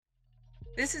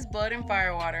This is Blood and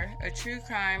Firewater, a true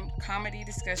crime comedy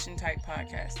discussion type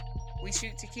podcast. We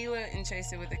shoot tequila and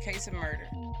chase it with a case of murder.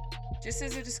 Just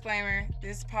as a disclaimer,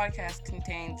 this podcast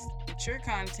contains mature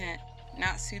content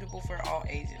not suitable for all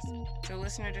ages, so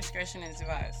listener discretion is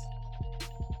advised.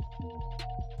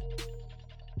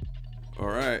 All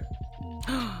right.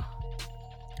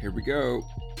 Here we go.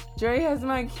 Dre has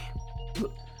my...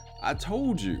 I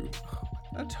told you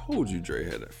Dre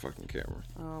had that fucking camera.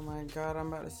 Oh my god,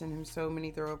 I'm about to send him so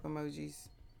many throw up emojis.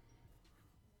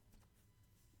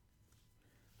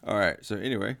 All right. So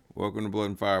anyway, welcome to Blood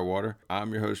and Firewater.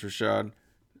 I'm your host, Rashad.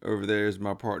 Over there is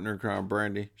my partner in crime,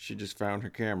 Brandy. She just found her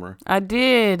camera. I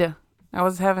did. I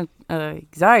was having an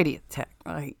anxiety attack.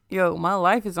 Like, yo, my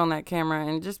life is on that camera,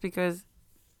 and just because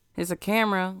it's a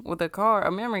camera with a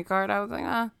memory card, I was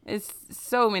like, it's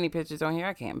so many pictures on here,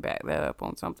 I can't back that up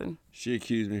on something. She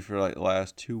accused me for like the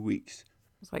last 2 weeks.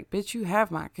 It's like, bitch, you have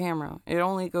my camera. It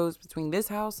only goes between this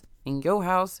house and your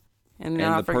house. And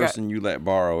then the person you let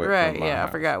borrow it right, from my yeah, house.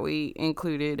 I forgot we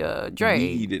included Dre.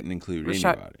 We didn't include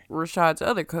anybody. Rashad's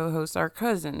other co-host, our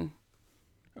cousin.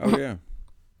 Oh, yeah.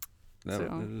 That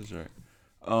is right.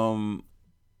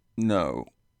 No.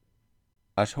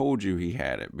 I told you he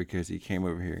had it because he came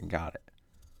over here and got it.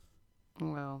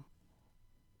 Well,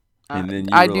 and then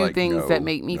I do like, things no, that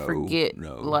make me no, forget,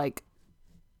 no. like,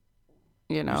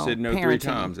 you know, You said no parenting. 3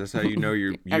 times. That's how you know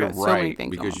you're right so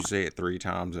because you say it 3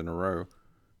 times in a row.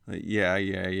 Like, yeah.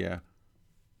 You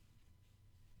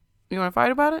want to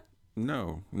fight about it?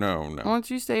 No. Why don't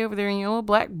you stay over there in your little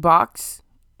black box?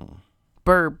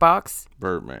 Bird box.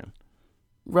 Birdman.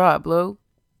 Rob Lowe.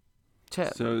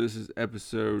 Chap. So this is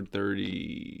episode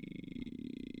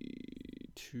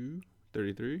 32?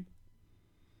 33?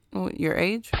 Your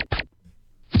age?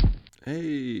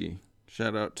 Hey,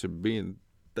 shout out to being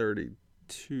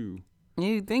 32.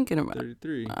 You thinking about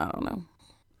 33. I don't know.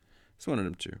 It's one of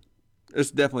them two.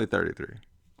 It's definitely 33.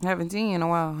 Haven't seen you in a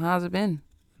while. How's it been?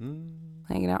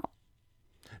 Hanging out.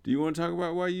 Do you want to talk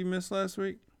about why you missed last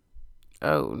week?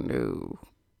 Oh, no.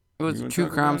 It was You a wanna true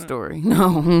talk crime about it? story.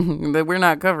 No, we're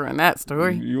not covering that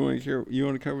story. You want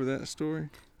to cover that story?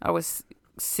 I was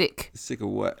sick. Sick of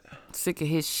what? Sick of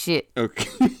his shit. Okay.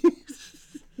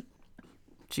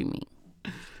 What you mean?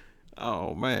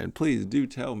 Oh man, please do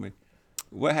tell me.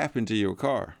 What happened to your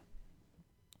car?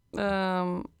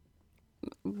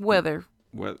 Weather.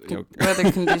 Okay.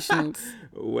 Weather conditions.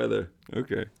 Weather.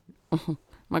 Okay.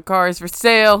 My car is for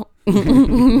sale.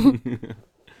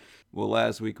 Well,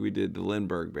 last week we did the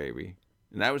Lindbergh baby,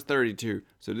 and that was 32.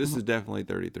 So this is definitely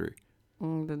 33.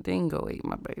 The dingo ate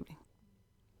my baby.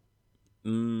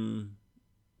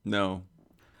 No.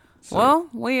 So, Well,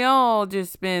 we all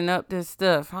just been up to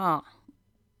stuff, huh?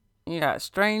 You got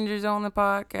strangers on the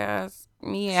podcast.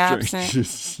 Me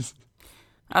absent.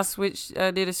 I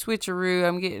did a switcheroo.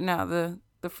 I'm getting out the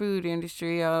food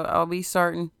industry. I'll be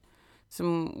starting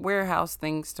some warehouse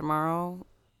things tomorrow,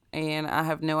 and I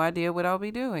have no idea what I'll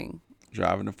be doing.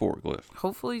 Driving a forklift.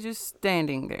 Hopefully just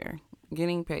standing there,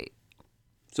 getting paid.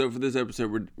 So for this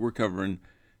episode, we're covering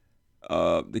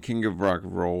the king of rock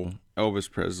and roll,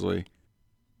 Elvis Presley.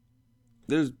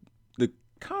 There's the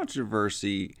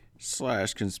controversy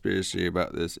 / conspiracy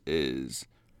about this is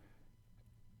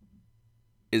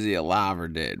he alive or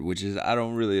dead? Which is, I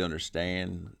don't really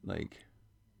understand. Like,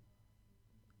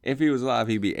 if he was alive,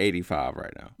 he'd be 85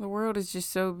 right now. The world is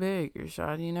just so big,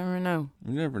 Rashad. You never know.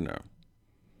 You never know.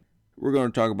 We're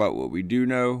going to talk about what we do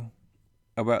know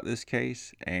about this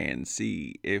case and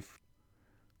see if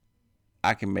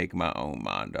I can make my own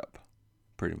mind up,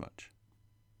 pretty much.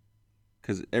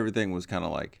 Because everything was kind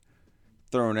of like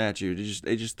thrown at you.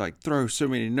 They just like throw so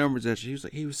many numbers at you.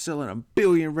 He was selling 1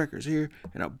 billion records here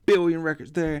and 1 billion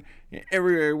records there, and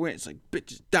everywhere he went, it's like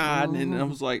bitches died. And I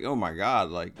was like, oh my god,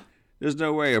 like there's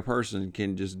no way a person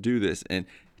can just do this and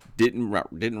didn't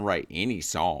write any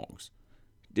songs,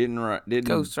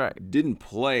 didn't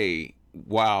play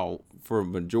while for a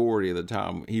majority of the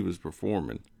time he was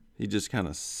performing. He just kind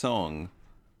of sung.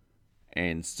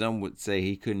 And some would say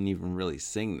he couldn't even really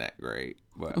sing that great.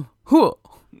 But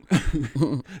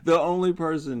the only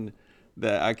person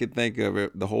that I could think of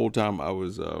the whole time I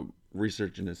was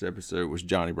researching this episode was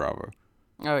Johnny Bravo.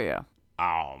 Oh, yeah.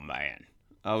 Oh, man.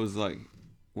 I was like,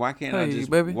 why can't hey, I just...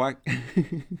 baby. Why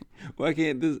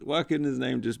couldn't his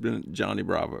name just been Johnny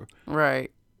Bravo?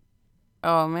 Right.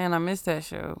 Oh, man, I missed that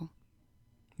show.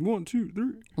 1, 2,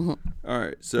 3. All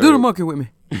right, so... Do the monkey with me.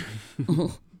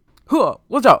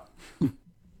 What's up?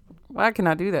 Why can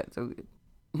I do that so good?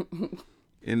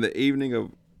 In the evening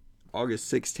of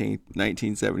August 16th,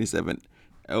 1977,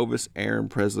 Elvis Aron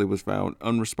Presley was found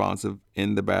unresponsive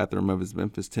in the bathroom of his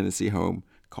Memphis, Tennessee home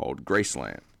called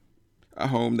Graceland. a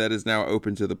home that is now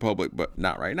open to the public, but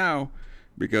not right now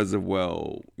because of,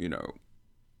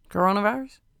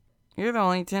 Coronavirus? You're the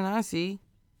only 10 I see.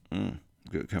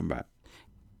 Good comeback.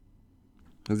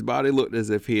 His body looked as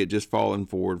if he had just fallen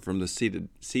forward from the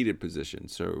seated position.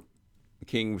 So the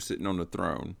king was sitting on the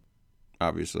throne,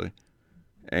 obviously,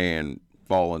 and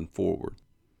fallen forward.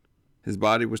 His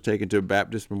body was taken to a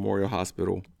Baptist Memorial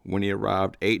Hospital. When he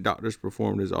arrived, 8 doctors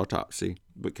performed his autopsy,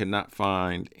 but could not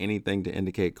find anything to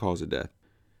indicate cause of death.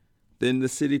 Then the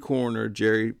city coroner,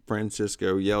 Jerry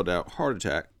Francisco, yelled out, "Heart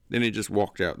attack." Then he just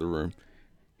walked out the room.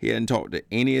 He hadn't talked to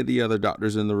any of the other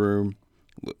doctors in the room,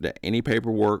 looked at any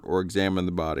paperwork, or examined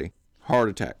the body. Heart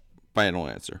attack, final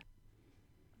answer.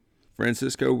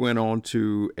 Francisco went on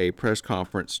to a press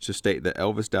conference to state that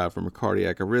Elvis died from a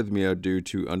cardiac arrhythmia due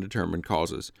to undetermined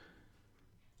causes.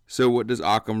 So what does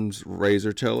Occam's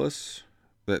razor tell us?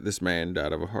 That this man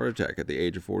died of a heart attack at the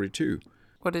age of 42.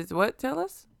 What does what tell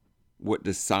us? What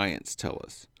does science tell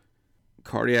us?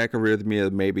 Cardiac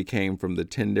arrhythmia maybe came from the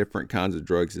 10 different kinds of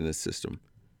drugs in his system.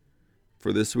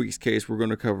 For this week's case, we're going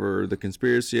to cover the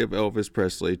conspiracy of Elvis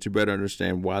Presley to better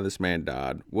understand why this man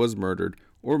died, was murdered,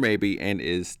 or maybe and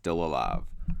is still alive.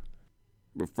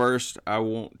 But first, I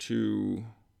want to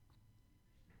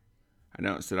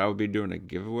announce that I will be doing a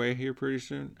giveaway here pretty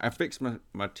soon. I fixed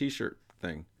my t-shirt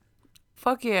thing.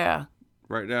 Fuck yeah.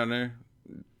 Right down there.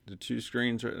 The 2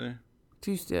 screens right there.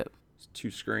 2-step. It's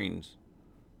 2 screens.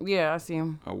 Yeah, I see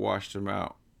them. I washed them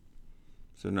out.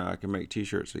 So now I can make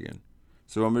t-shirts again.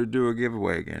 So I'm going to do a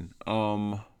giveaway again.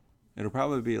 It'll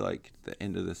probably be like the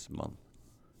end of this month.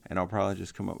 And I'll probably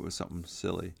just come up with something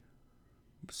silly.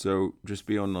 So just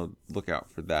be on the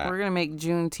lookout for that. We're going to make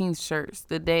Juneteenth shirts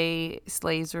the day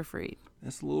slaves were freed.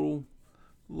 That's a little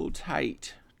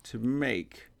tight to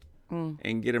make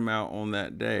and get them out on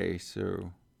that day.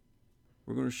 So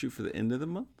we're going to shoot for the end of the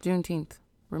month. Juneteenth.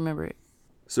 Remember it.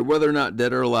 So whether or not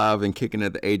dead or alive and kicking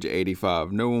at the age of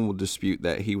 85, no one will dispute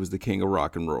that he was the king of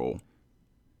rock and roll.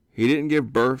 He didn't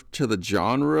give birth to the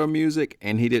genre of music,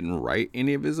 and he didn't write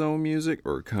any of his own music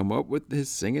or come up with his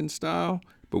singing style.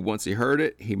 But once he heard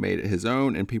it, he made it his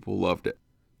own, and people loved it.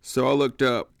 So I looked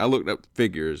up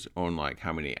figures on like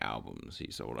how many albums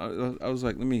he sold. I was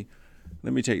like, let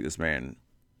me take this man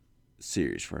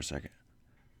serious for a second.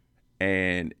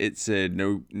 And it said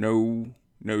no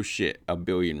shit, 1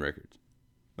 billion records.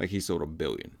 Like he sold 1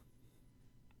 billion.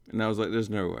 And I was like, there's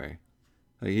no way.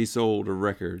 Like he sold a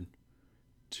record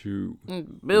to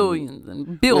billions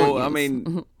and billions. Well, I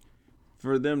mean,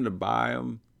 for them to buy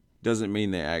them doesn't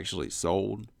mean they actually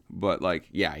sold, but like,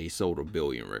 yeah, he sold 1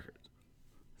 billion records.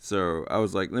 So I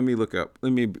was like, let me look up.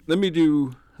 Let me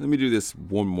do this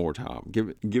one more time. Give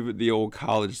it the old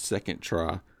college second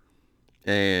try.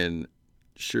 And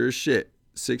sure as shit,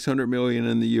 600 million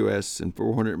in the U.S. and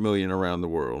 400 million around the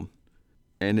world.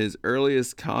 And his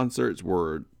earliest concerts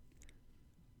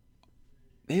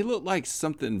they looked like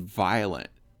something violent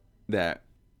that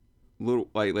little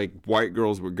like white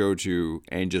girls would go to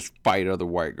and just fight other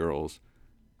white girls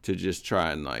to just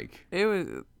try and like it was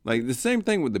like the same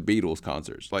thing with the Beatles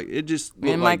concerts. Like it just looked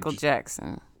and Michael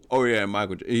Jackson. Oh yeah,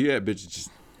 yeah, bitches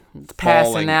just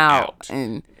passing out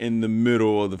and in the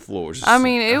middle of the floor. I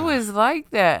mean, it was like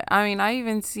that. I mean, I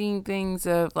even seen things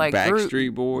of like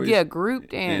Backstreet Boys,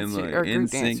 group dance and like or group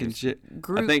NSYNC and shit.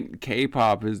 I think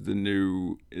K-pop is the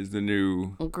new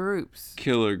groups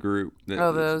killer group that's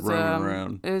roaming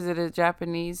around. Is it a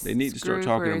Japanese? They need to start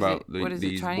talking about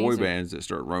these boy or bands that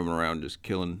start roaming around just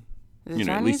killing. Is it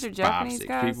Chinese or Japanese 5-6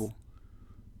 guys? people.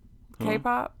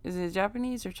 K-pop? Is it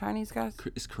Japanese or Chinese guys?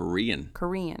 It's Korean.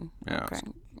 Yeah, okay.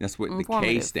 That's what the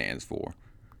K stands for.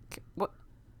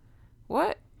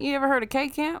 What? You ever heard of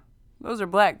K-Camp? Those are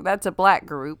black. That's a black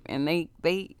group, and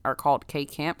they are called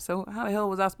K-Camp. So how the hell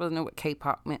was I supposed to know what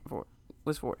K-pop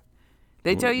was for?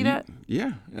 They tell you that?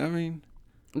 Yeah, I mean.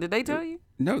 Did they tell you?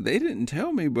 No, they didn't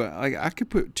tell me, but like I could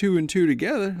put 2 and 2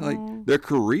 together. Like they're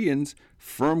Koreans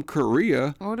from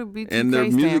Korea, what do B2K and their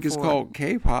music is for? called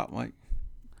K-pop. Like,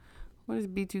 what is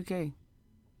B2K?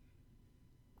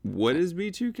 What is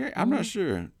B2K? I'm not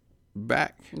sure.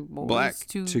 Black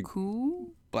to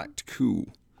cool. Black to cool.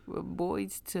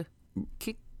 Boys to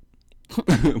kick.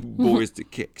 Boys to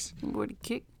kicks. Boy to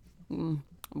kick.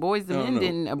 Boys to men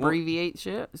didn't abbreviate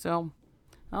shit, so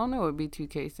I don't know what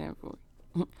B2K stands for.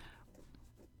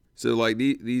 So like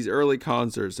these early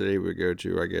concerts that they would go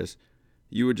to, I guess,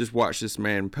 you would just watch this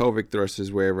man pelvic thrust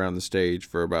his way around the stage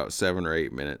for about 7 or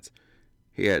 8 minutes.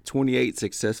 He had 28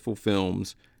 successful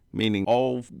films, meaning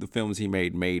all the films he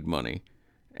made money,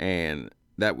 and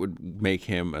that would make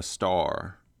him a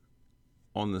star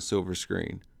on the silver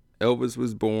screen. Elvis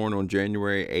was born on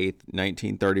January 8th,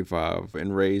 1935,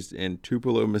 and raised in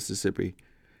Tupelo, Mississippi,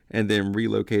 and then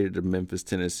relocated to Memphis,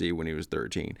 Tennessee when he was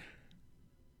 13.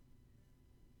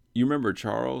 You remember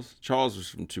Charles? Charles was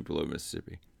from Tupelo,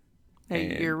 Mississippi.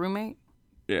 Hey, your roommate?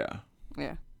 Yeah.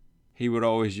 Yeah. He would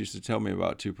always used to tell me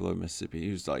about Tupelo, Mississippi.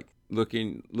 He was like,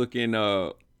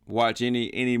 watch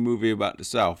any movie about the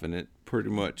South, and it pretty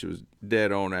much was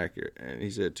dead on accurate. And he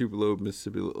said Tupelo,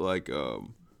 Mississippi looked like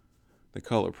the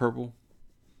color purple.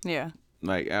 Yeah.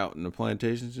 Like out in the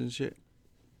plantations and shit.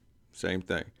 Same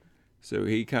thing. So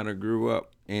he kind of grew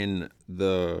up in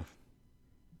the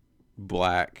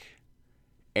black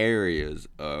areas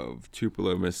of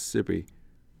Tupelo, Mississippi.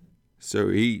 So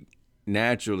he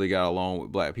naturally got along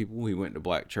with black people. He went to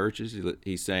black churches.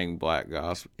 He sang black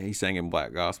gospel. He sang in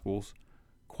black gospels,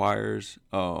 choirs.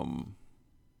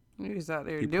 He was out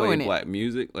there he doing played black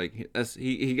music. Like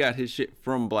he got his shit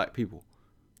from black people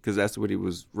because that's what he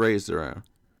was raised around.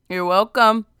 You're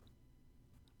welcome.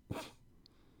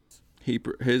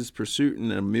 His pursuit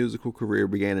in a musical career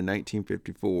began in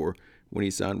 1954 when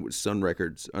he signed with Sun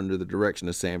Records under the direction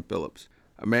of Sam Phillips,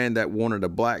 a man that wanted a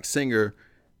black singer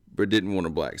but didn't want a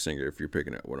black singer, if you're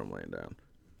picking up what I'm laying down.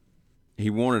 He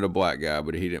wanted a black guy,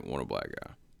 but he didn't want a black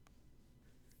guy.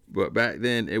 But back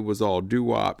then, it was all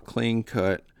doo-wop, clean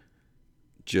cut,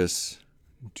 just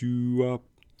doo-wop.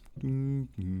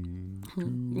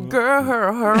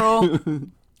 Girl.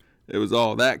 It was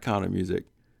all that kind of music.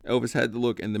 Elvis had the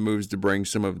look and the moves to bring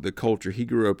some of the culture he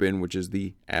grew up in, which is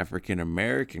the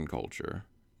African-American culture,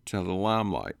 to the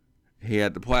limelight. He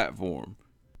had the platform,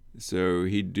 so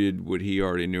he did what he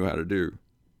already knew how to do.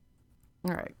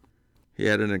 All right. He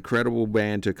had an incredible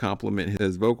band to complement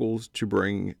his vocals to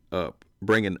bring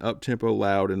an up-tempo,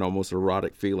 loud, and almost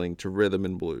erotic feeling to rhythm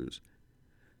and blues.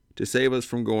 To save us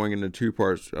from going into two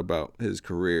parts about his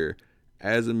career,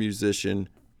 as a musician,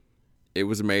 it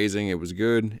was amazing, it was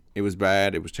good, it was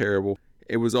bad, it was terrible.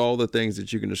 It was all the things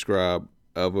that you can describe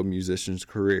of a musician's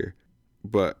career.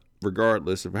 But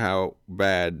regardless of how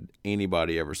bad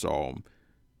anybody ever saw him,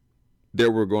 there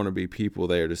were going to be people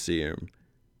there to see him.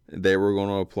 They were going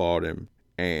to applaud him,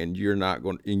 and you were not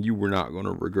going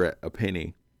to regret a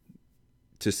penny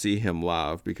to see him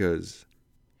live because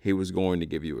he was going to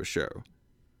give you a show.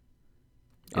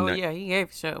 He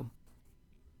gave a show.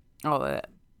 All that.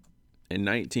 In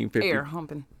 1950,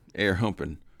 air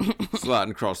humping,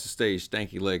 sliding across the stage,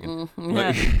 stanky legging.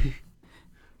 Yeah.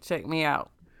 Check me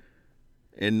out.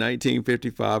 In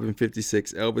 1955 and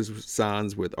 56, Elvis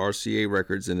signs with RCA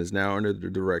Records and is now under the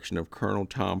direction of Colonel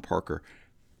Tom Parker.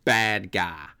 Bad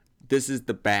guy. This is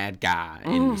the bad guy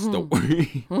in the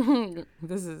story.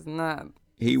 This is not.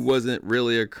 He wasn't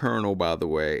really a colonel, by the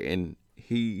way, and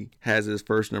he has his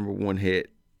first number one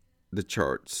hit, the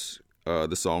charts,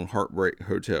 the song Heartbreak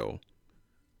Hotel.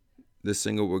 This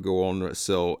single would go on to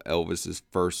sell Elvis's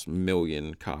first 1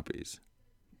 million copies.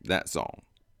 That song.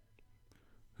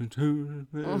 That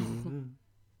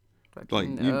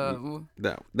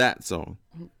song.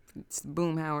 It's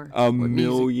Boomhauer. 1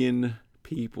 million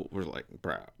people were like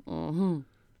proud.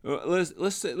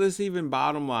 Let's even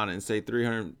bottom line it and say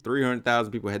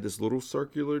 300,000 people had this little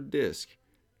circular disc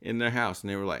in their house, and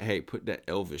they were like, "Hey, put that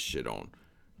Elvis shit on.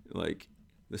 Like,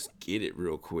 let's get it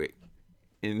real quick."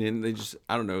 And then they just,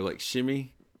 I don't know, like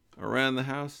shimmy around the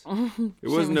house. It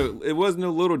wasn't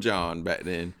no Little John back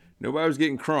then. Nobody was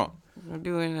getting crunk. We're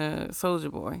doing a Soldier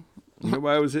Boy.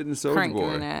 Nobody was hitting Soldier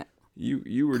Boy. That.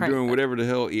 You were doing whatever the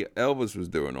hell Elvis was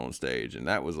doing on stage, and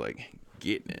that was like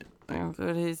getting it. Like, one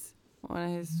of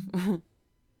his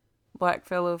black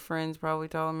fellow friends probably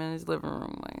told him in his living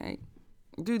room, like, "Hey,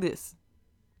 do this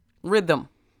rhythm."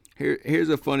 Here's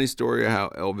a funny story of how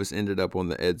Elvis ended up on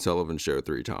the Ed Sullivan Show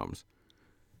 3 times.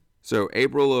 So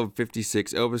April of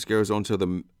 56, Elvis goes on to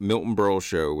the Milton Berle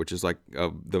Show, which is like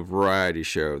the variety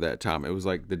show that time. It was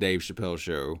like the Dave Chappelle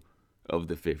show of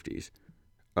the 50s.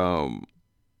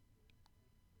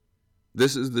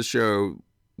 This is the show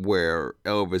where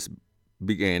Elvis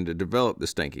began to develop the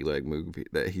stanky leg move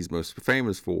that he's most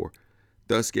famous for,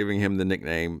 thus giving him the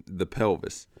nickname the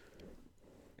Pelvis.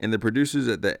 And the producers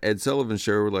at the Ed Sullivan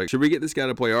Show were like, "Should we get this guy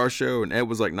to play our show?" And Ed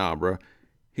was like, "Nah, bro.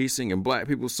 He's singing black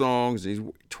people's songs, and he's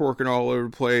twerking all over the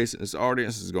place, and our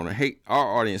audience is going to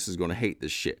hate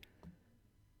this shit."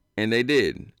 And they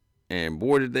did. And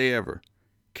boy, did they ever.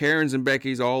 Karens and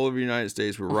Beckys all over the United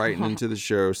States were writing into the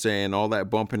show saying all that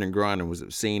bumping and grinding was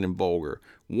obscene and vulgar.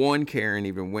 One Karen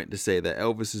even went to say that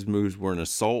Elvis's moves were an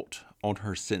assault on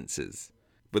her senses.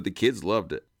 But the kids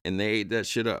loved it, and they ate that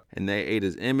shit up. And they ate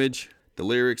his image, the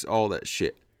lyrics, all that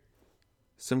shit.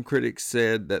 Some critics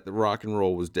said that the rock and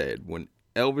roll was dead. When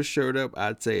Elvis showed up,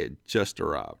 I'd say it just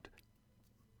arrived.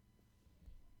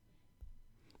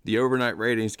 The overnight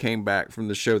ratings came back from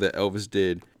the show that Elvis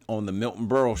did on the Milton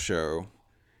Berle show,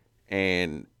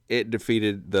 and it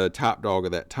defeated the top dog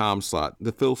of that time slot,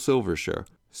 the Phil Silvers show.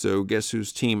 So guess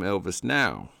who's Team Elvis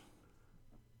now?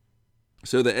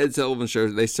 So the Ed Sullivan show,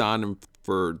 they signed him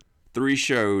for 3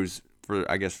 shows for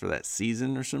that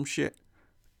season or some shit.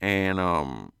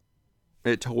 And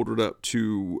it totaled up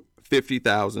to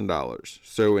 $50,000.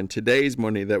 So in today's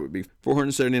money, that would be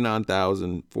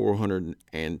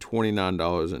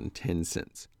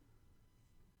 $479,429.10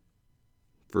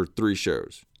 for 3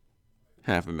 shows.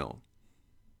 $500,000.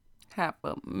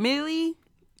 $500,000?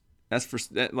 That's for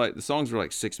that. Like the songs were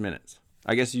like 6 minutes.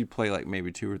 I guess you play like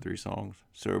maybe 2 or 3 songs,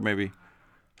 so maybe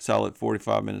solid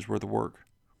 45 minutes worth of work.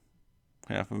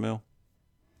 $500,000.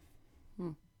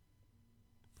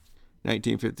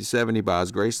 1957, he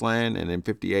buys Graceland, and in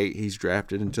 58, he's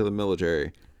drafted into the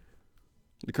military.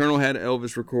 The colonel had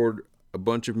Elvis record a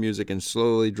bunch of music and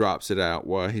slowly drops it out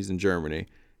while he's in Germany,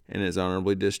 and is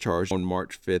honorably discharged on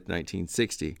March 5th,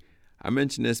 1960. I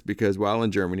mention this because while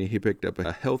in Germany, he picked up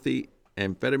a healthy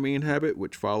amphetamine habit,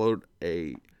 which followed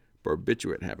a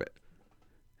barbiturate habit.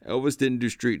 Elvis didn't do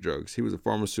street drugs. He was a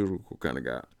pharmaceutical kind of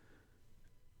guy.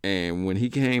 And when he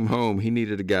came home, he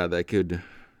needed a guy that could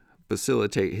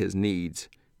facilitate his needs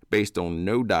based on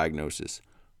no diagnosis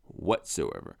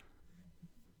whatsoever.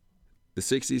 The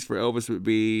 60s for Elvis would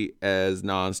be as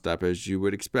nonstop as you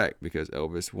would expect because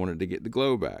Elvis wanted to get the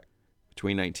glow back.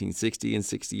 Between 1960 and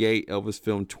 68, Elvis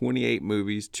filmed 28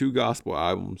 movies, 2 gospel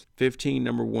albums, 15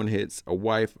 number 1 hits, a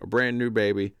wife, a brand new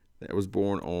baby that was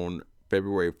born on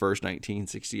February 1st,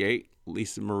 1968.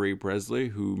 Lisa Marie Presley,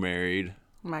 who married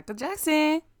Michael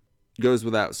Jackson. Goes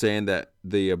without saying that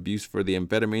the abuse for the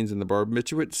amphetamines and the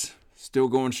barbiturates still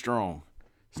going strong,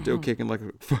 still kicking like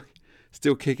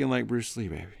Bruce Lee,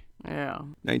 baby. Yeah.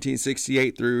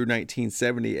 1968 through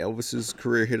 1970, Elvis's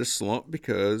career hit a slump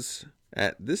because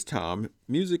at this time,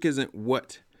 music isn't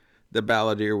what the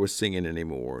balladeer was singing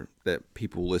anymore that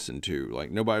people listened to.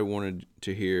 Like nobody wanted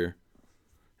to hear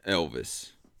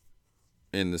Elvis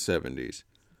in the 70s.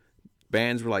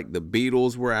 Bands were like the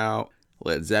Beatles were out,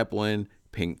 Led Zeppelin,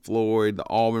 Pink Floyd, the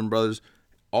Allman Brothers.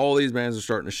 All these bands are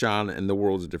starting to shine, and the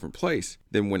world's a different place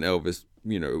than when Elvis,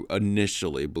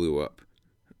 initially blew up.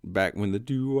 Back when the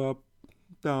doo-wop,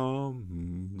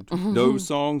 those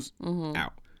songs,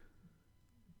 out.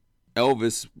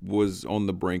 Elvis was on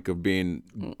the brink of being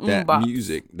that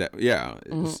music that,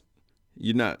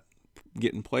 you're not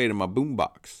getting played in my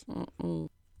boombox.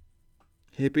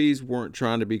 Hippies weren't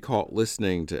trying to be caught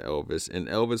listening to Elvis, and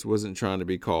Elvis wasn't trying to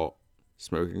be caught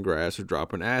smoking grass or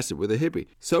dropping acid with a hippie.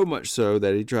 So much so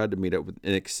that he tried to meet up with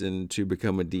Nixon to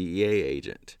become a DEA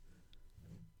agent.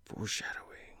 Foreshadowing.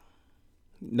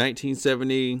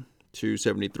 1970 to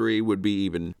 73 would be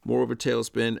even more of a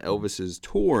tailspin. Elvis is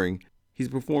touring. He's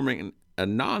performing a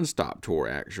non-stop tour,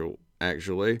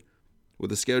 actually,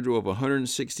 with a schedule of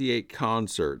 168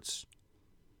 concerts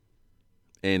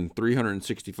in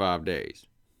 365 days.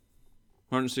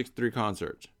 163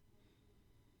 concerts.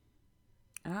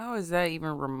 How is that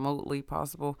even remotely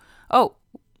possible? Oh,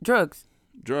 drugs.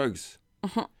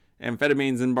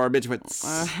 Amphetamines and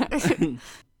barbiturates.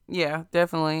 Yeah,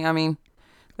 definitely. I mean,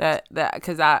 that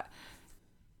because I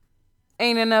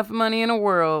ain't enough money in the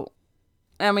world.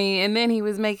 I mean, and then he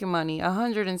was making money.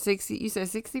 160. You said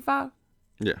 65?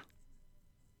 Yeah.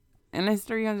 And it's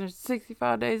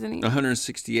 365 days in a year.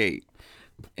 168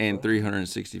 and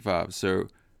 365. So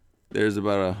there's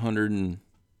about 100 and...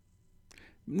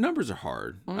 Numbers are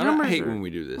hard. I hate when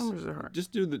we do this. Numbers are hard.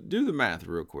 Just do the math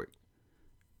real quick.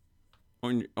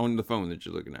 On the phone that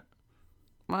you're looking at.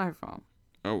 My phone.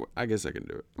 Oh, I guess I can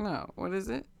do it. No, what is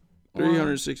it?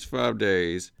 365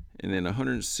 days and then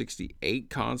 168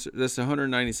 concerts. That's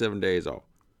 197 days off.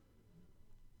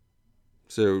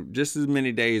 So just as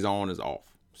many days on as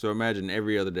off. So imagine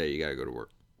every other day you got to go to work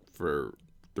for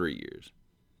 3 years.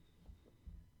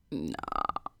 Nah.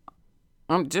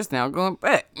 I'm just now going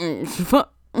back.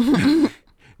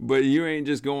 But you ain't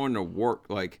just going to work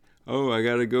like, oh, I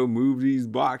got to go move these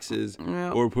boxes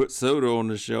or put soda on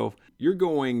the shelf. You're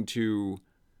going to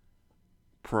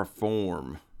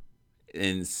perform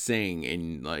and sing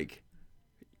and like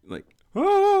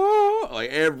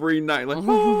every night, like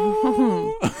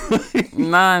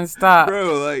non-stop.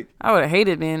 Bro, like I would have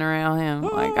hated being around him.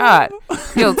 Like, God,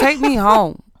 yo, take me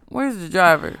home. Where's the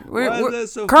driver? Why is that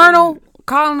so Colonel? funny?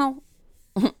 Colonel?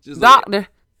 Just Doctor. Like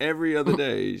every other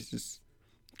day, he's just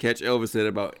catch Elvis at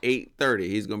about 8:30.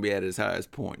 He's gonna be at his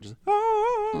highest point. Just,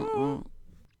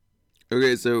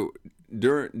 Okay, so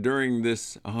during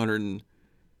this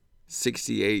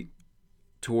 168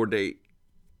 tour date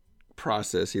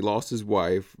process, he lost his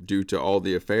wife due to all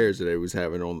the affairs that he was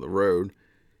having on the road.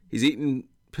 He's eating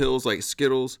pills like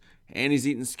Skittles, and he's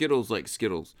eating Skittles like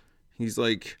Skittles. He's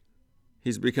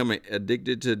becoming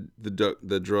addicted to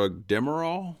the drug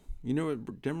Demerol. You know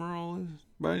what Demerol is,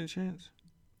 by any chance?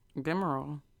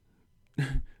 Demerol.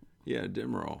 Yeah,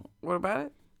 Demerol. What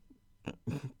about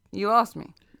it? You lost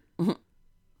me.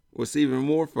 What's even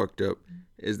more fucked up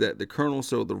is that the Colonel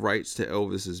sold the rights to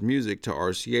Elvis's music to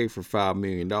RCA for $5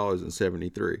 million in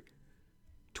 73.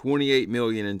 $28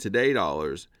 million in today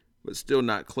dollars, but still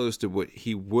not close to what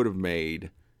he would have made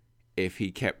if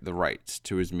he kept the rights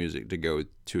to his music to go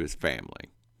to his family.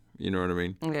 You know what I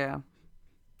mean? Yeah.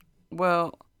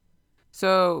 Well,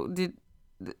 so did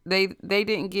they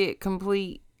didn't get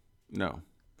complete? No.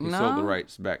 He sold the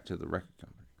rights back to the record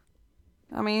company.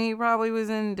 I mean, he probably was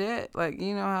in debt. Like,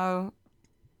 you know how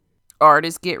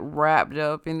artists get wrapped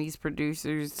up in these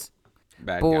producers'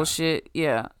 bad bullshit. Guy.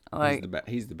 Yeah. Like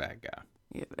he's the bad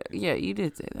guy. Yeah, you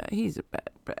did say that. He's a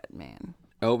bad man.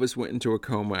 Elvis went into a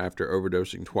coma after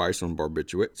overdosing twice on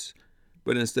barbiturates,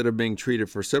 but instead of being treated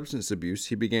for substance abuse,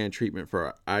 he began treatment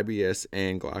for IBS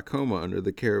and glaucoma under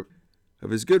the care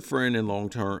of his good friend and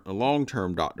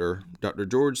long-term doctor, Dr.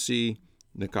 George C.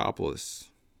 Nicopolis.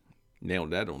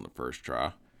 Nailed that on the first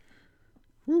try.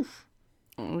 Whew.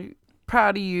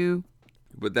 Proud of you.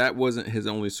 But that wasn't his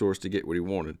only source to get what he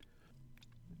wanted.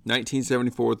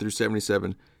 1974 through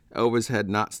 77, Elvis had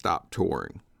not stopped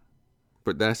touring.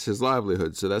 But that's his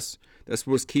livelihood. So that's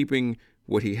what's keeping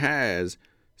what he has.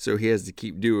 So he has to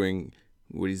keep doing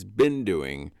what he's been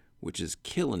doing, which is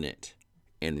killing it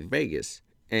in Vegas.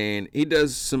 And he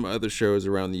does some other shows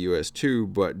around the U.S. too.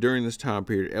 But during this time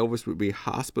period, Elvis would be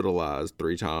hospitalized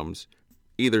 3 times,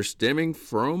 either stemming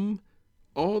from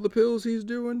all the pills he's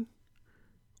doing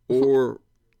or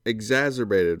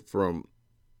exacerbated from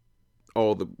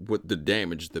all the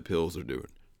damage the pills are doing.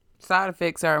 Side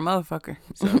effects are a motherfucker.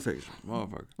 Side effects are a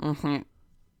motherfucker. Mm-hmm.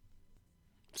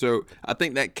 So I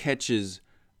think that catches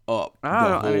up. I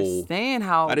don't understand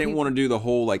how. I didn't want to do the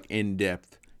whole like in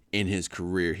depth. In his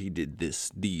career, he did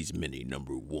these many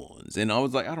number ones, and I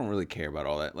was like, I don't really care about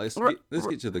all that. Let's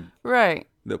get to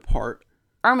the part.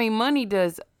 I mean, money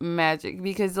does magic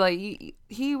because like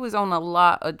he was on a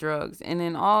lot of drugs, and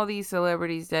then all these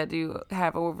celebrities that do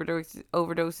have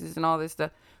overdoses and all this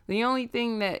stuff. The only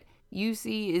thing that you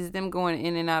see is them going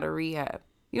in and out of rehab.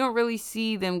 You don't really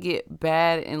see them get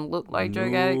bad and look like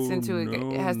drug addicts until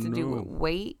it has to do with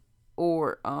weight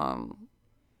or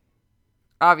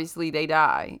obviously they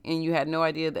die and you had no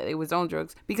idea that they was on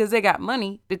drugs because they got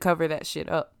money to cover that shit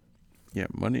up. Yeah,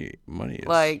 money is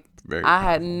like very I powerful.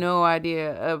 had no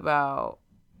idea about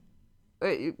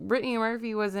Brittany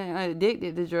Murphy wasn't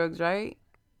addicted to drugs, right?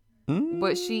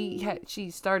 But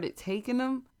she started taking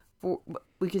them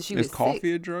because she was sick. Is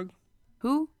coffee a drug?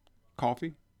 Who?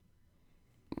 Coffee?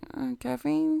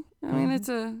 Caffeine. I mean, it's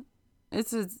an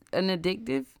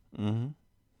addictive. Mm-hmm.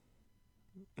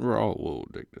 We're all a little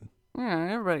addicted.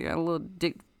 Yeah, everybody got a little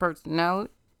dick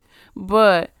personality.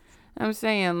 But I'm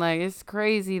saying, like, it's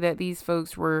crazy that these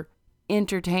folks were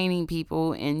entertaining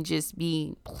people and just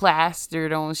being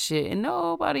plastered on shit. And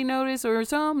nobody noticed, or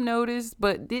some noticed,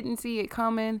 but didn't see it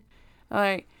coming.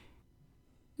 Like,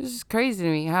 it's just crazy to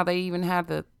me how they even have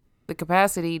the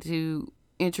capacity to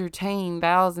entertain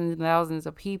thousands and thousands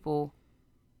of people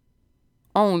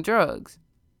on drugs.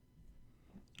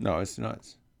 No, it's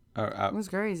nuts. It's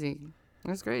crazy.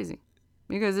 It's crazy.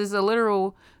 Because it's a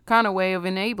literal kind of way of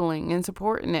enabling and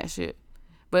supporting that shit.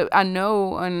 But I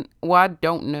know, I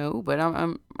don't know, but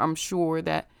I'm sure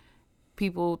that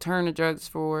people turn to drugs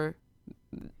for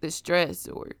the stress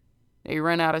or they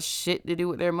run out of shit to do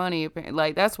with their money.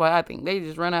 Like, that's why I think they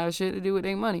just run out of shit to do with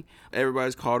their money.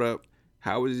 Everybody's caught up.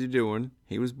 How is he doing?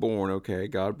 He was born, okay,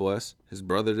 God bless. His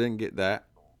brother didn't get that.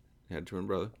 He had a twin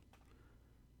brother.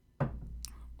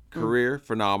 Career,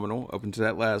 phenomenal, up until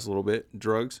that last little bit.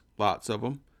 Drugs, lots of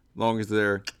them. Long as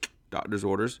they're doctor's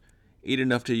orders. Eat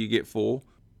enough till you get full.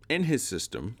 In his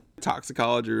system,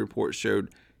 toxicology reports showed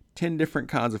 10 different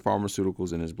kinds of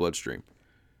pharmaceuticals in his bloodstream.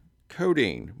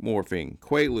 Codeine, morphine,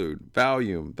 Quaalude,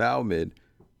 Valium, Valmid,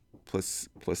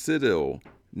 Placidil,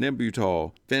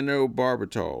 Nembutal,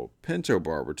 phenobarbital,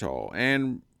 pentobarbital,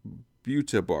 and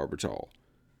butabarbital.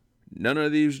 None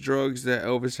of these drugs that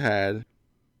Elvis had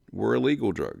were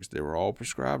illegal drugs. They were all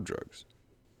prescribed drugs.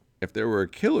 If there were a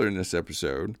killer in this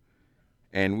episode,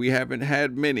 and we haven't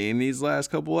had many in these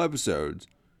last couple episodes,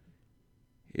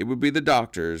 it would be the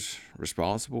doctors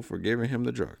responsible for giving him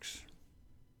the drugs.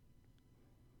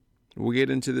 We'll get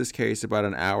into this case about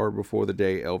an hour before the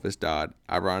day Elvis died.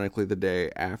 Ironically, the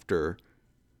day after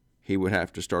he would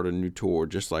have to start a new tour,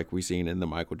 just like we seen in the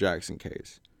Michael Jackson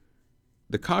case.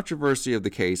 The controversy of the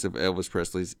case of Elvis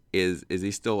Presley's is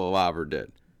he still alive or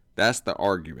dead? That's the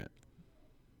argument.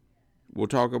 We'll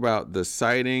talk about the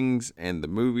sightings and the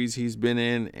movies he's been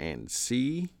in and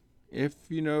see if,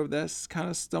 that's kind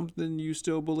of something you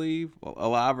still believe,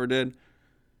 alive or dead.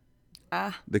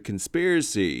 The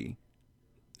conspiracy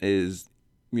is,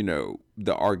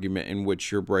 the argument in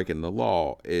which you're breaking the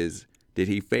law is, did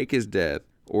he fake his death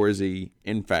or is he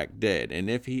in fact dead? And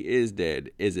if he is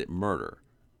dead, is it murder?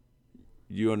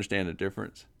 You understand the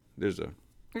difference? There's a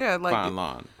fine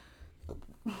line.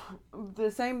 The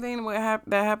same thing that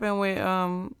happened with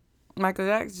Michael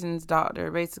Jackson's doctor,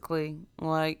 basically.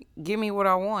 Like, give me what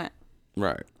I want.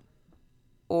 Right.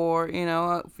 Or,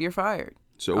 if you're fired.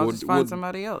 So I'll just find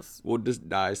somebody else. We'll just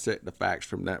dissect the facts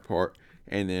from that part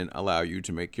and then allow you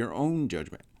to make your own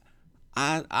judgment.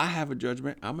 I have a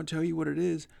judgment. I'm going to tell you what it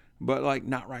is, but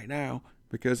not right now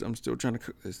because I'm still trying to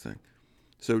cook this thing.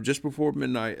 So just before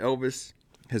midnight, Elvis,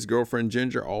 his girlfriend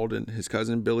Ginger Alden, his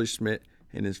cousin Billy Schmidt,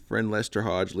 and his friend Lester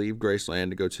Hodge leave Graceland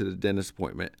to go to the dentist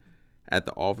appointment at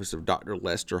the office of Dr.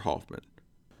 Lester Hoffman.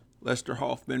 Lester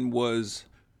Hoffman was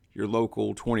your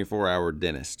local 24-hour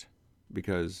dentist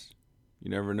because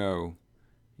you never know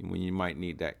when you might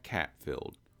need that cap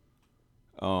filled.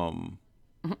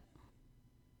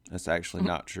 That's actually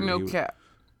not true. No cap.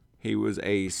 He was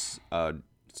a what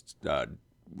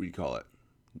do you call it?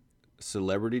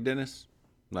 Celebrity dentist.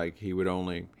 Like he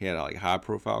had high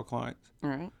profile clients.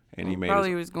 Right. And he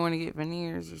probably was going to get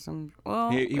veneers or something.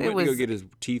 Well, he went to go get his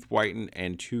teeth whitened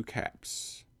and 2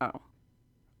 caps. Oh.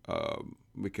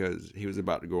 Because he was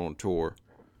about to go on tour.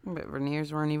 But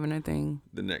veneers weren't even a thing.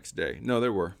 The next day. No,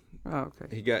 there were. Oh,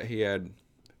 okay. He had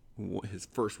his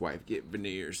first wife get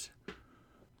veneers.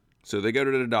 So they go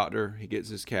to the doctor. He gets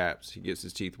his caps. He gets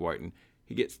his teeth whitened.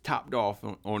 He gets topped off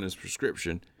on his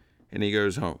prescription. And he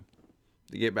goes home.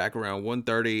 They get back around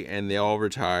 1:30 and they all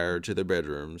retire to their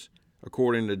bedrooms.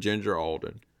 According to Ginger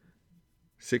Alden,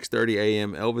 6:30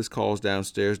 a.m., Elvis calls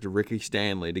downstairs to Ricky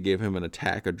Stanley to give him an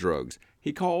attack of drugs.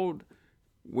 He called,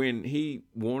 when he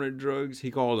wanted drugs,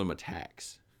 he called them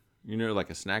attacks.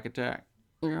 Like a snack attack?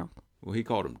 Yeah. Well, he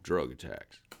called them drug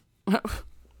attacks.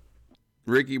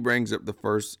 Ricky brings up the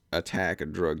first attack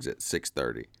of drugs at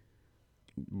 6:30.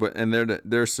 And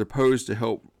they're supposed to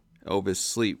help Elvis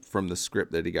sleep from the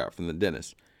script that he got from the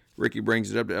dentist. Ricky brings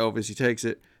it up to Elvis. He takes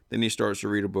it. Then he starts to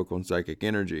read a book on psychic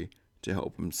energy to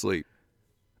help him sleep.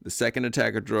 The second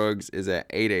attack of drugs is at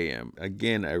 8 a.m.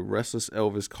 Again, a restless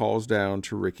Elvis calls down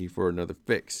to Ricky for another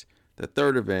fix. The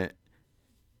third event,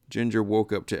 Ginger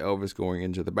woke up to Elvis going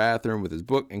into the bathroom with his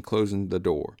book and closing the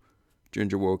door.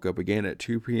 Ginger woke up again at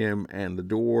 2 p.m. and the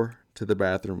door to the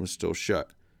bathroom was still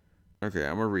shut. Okay,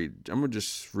 I'm gonna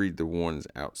just read the ones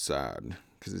outside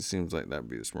because it seems like that'd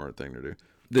be the smart thing to do.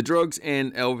 The drugs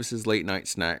in Elvis's late night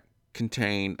snack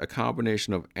contained a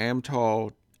combination of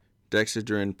Amytal,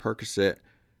 Dexedrine, Percocet,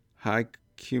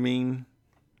 Hycumine,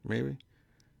 maybe,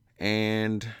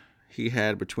 and he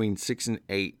had between 6 and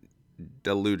 8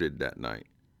 diluted that night.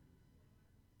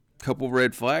 Couple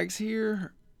red flags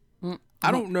here.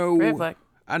 I don't know. Red flag.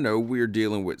 I know we're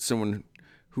dealing with someone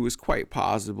who is quite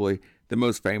possibly the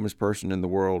most famous person in the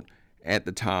world at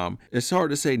the time. It's hard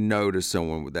to say no to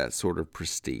someone with that sort of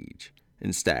prestige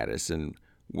and status and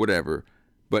whatever.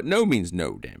 But no means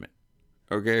no, damn it.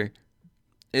 Okay?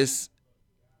 It's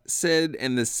said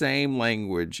in the same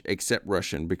language except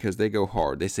Russian because they go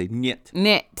hard. They say niet.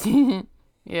 Net.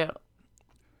 Yeah.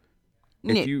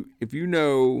 If you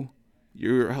know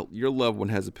your loved one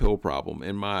has a pill problem,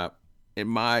 in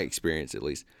my experience at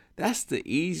least, that's the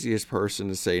easiest person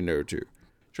to say no to.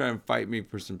 Try and fight me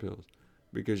for some pills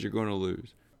because you're going to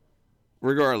lose.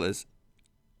 Regardless,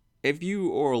 if you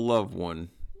or a loved one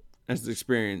has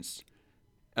experienced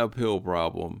a pill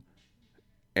problem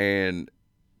and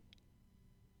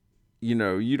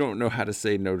you don't know how to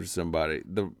say no to somebody,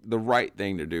 the right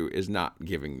thing to do is not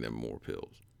giving them more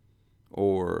pills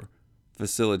or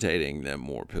facilitating them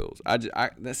more pills.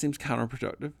 That seems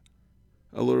counterproductive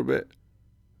a little bit.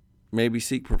 Maybe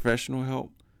seek professional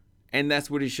help. And that's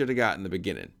what he should have got in the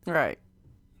beginning. Right.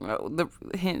 Well,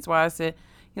 hence why I said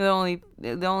the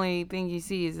only thing you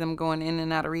see is them going in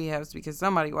and out of rehabs because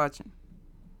somebody watching.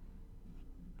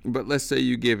 But let's say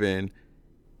you give in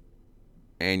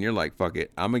and you're like, fuck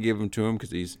it, I'm going to give him to him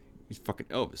because he's fucking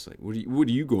Elvis. Like, what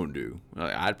are you going to do?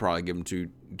 Like, I'd probably give him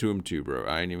to him too, bro.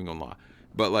 I ain't even going to lie.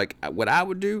 But like what I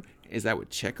would do is I would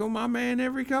check on my man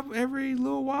every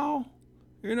little while.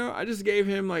 I just gave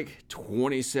him like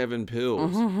 27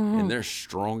 pills and they're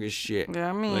strong as shit. Yeah,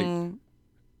 I mean,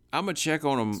 I'm going to check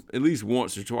on him at least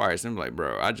once or twice. I'm like,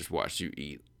 bro, I just watched you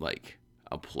eat like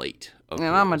a plate of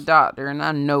pills. I'm a doctor, and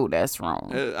I know that's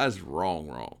wrong. That's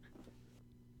wrong.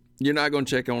 You're not going to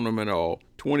check on him at all.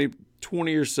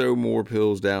 20 or so more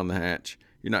pills down the hatch.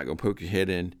 You're not going to poke your head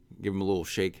in, give him a little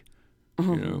shake,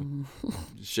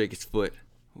 shake his foot,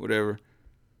 whatever.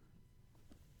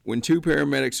 When 2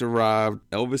 paramedics arrived,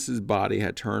 Elvis's body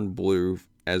had turned blue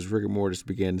as rigor mortis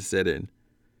began to set in.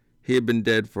 He had been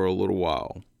dead for a little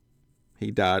while. He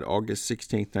died August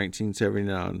 16,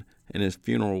 1979, and his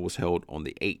funeral was held on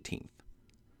the 18th.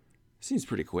 Seems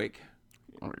pretty quick.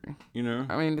 You know?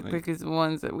 I mean, the quickest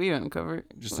ones that we uncovered.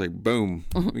 Just like, boom.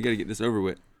 We got to get this over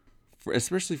with.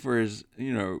 Especially for his,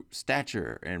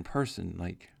 stature and person.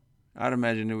 Like, I'd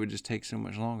imagine it would just take so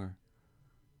much longer.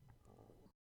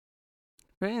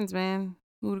 Depends, man.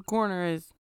 Who the coroner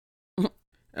is.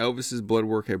 Elvis's blood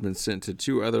work had been sent to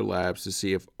 2 other labs to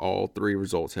see if all 3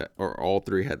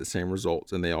 had the same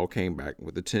results, and they all came back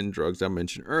with the 10 drugs I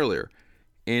mentioned earlier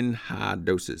in high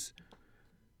doses.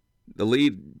 The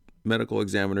lead medical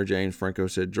examiner, James Franco,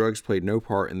 said drugs played no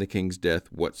part in the king's death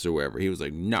whatsoever. He was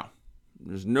like, no,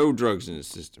 there's no drugs in the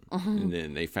system. And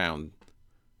then they found,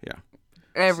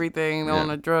 everything on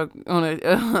a drug, on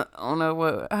a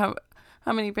what?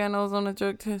 How many panels on a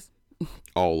drug test?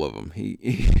 All of them.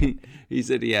 He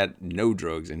said he had no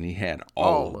drugs, and he had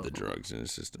all of the drugs in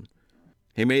his system.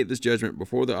 He made this judgment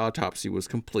before the autopsy was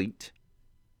complete,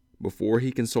 before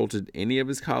he consulted any of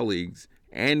his colleagues,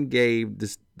 and gave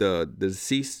the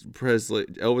deceased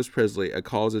Elvis Presley a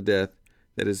cause of death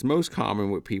that is most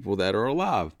common with people that are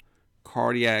alive: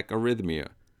 cardiac arrhythmia.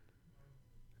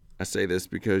 I say this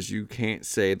because you can't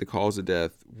say the cause of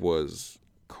death was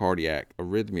cardiac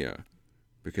arrhythmia,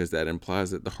 because that implies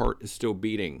that the heart is still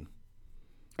beating.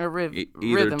 Either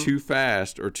rhythm. Too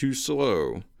fast or too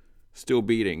slow, still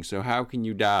beating. So how can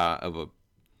you die of a...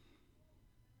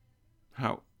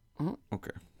 How?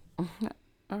 Okay.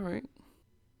 All right.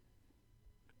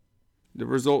 The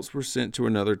results were sent to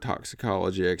another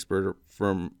toxicology expert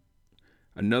from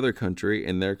another country,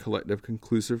 and their collective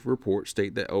conclusive report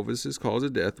state that Elvis's cause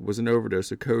of death was an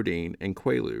overdose of codeine and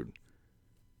Quaalude.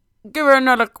 Give her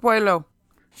another Quaalude.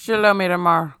 She'll love me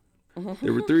tomorrow.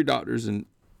 There were 3 doctors in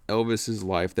Elvis's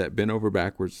life that bent over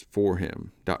backwards for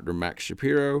him: Dr. Max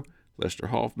Shapiro, Lester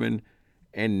Hoffman,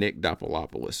 and Nick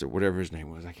Dopolopoulos, or whatever his name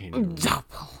was. I can't even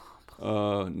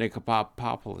remember. Nick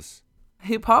Hippopolis.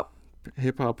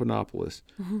 Hippopolis.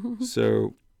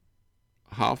 So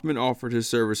Hoffman offered his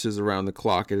services around the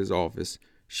clock at his office.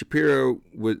 Shapiro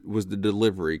was the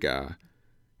delivery guy,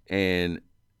 and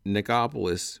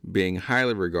Nicopolis being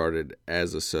highly regarded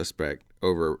as a suspect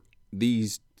over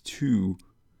these 2,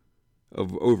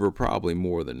 over probably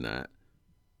more than that,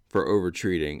 for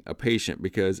overtreating a patient,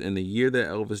 because in the year that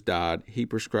Elvis died, he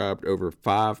prescribed over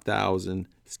 5,000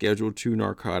 Schedule II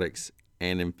narcotics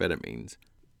and amphetamines.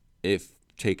 If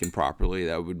taken properly,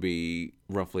 that would be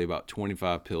roughly about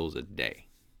 25 pills a day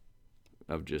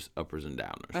of just uppers and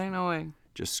downers. Ain't no way.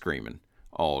 Just screaming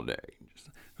all day.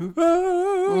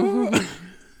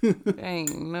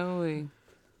 Ain't no way.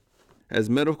 As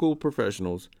medical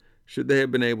professionals, should they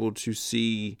have been able to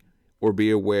see or be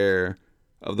aware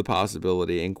of the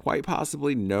possibility, and quite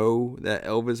possibly know, that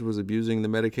Elvis was abusing the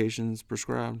medications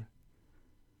prescribed?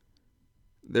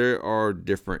 There are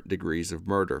different degrees of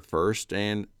murder, first,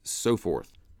 and so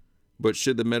forth. But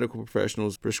should the medical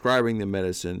professionals prescribing the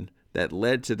medicine that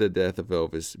led to the death of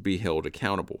Elvis be held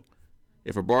accountable?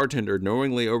 If a bartender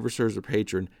knowingly overserves a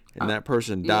patron and that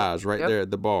person dies right there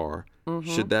at the bar,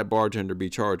 should that bartender be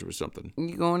charged with something?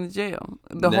 You going to jail.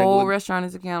 The whole restaurant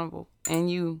is accountable. And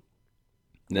you.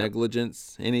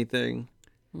 Negligence, anything?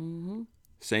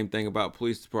 Same thing about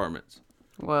police departments.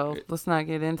 Well, let's not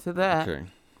get into that. Okay.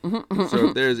 So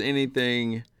if there's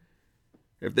anything,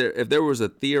 if there was a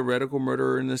theoretical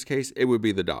murderer in this case, it would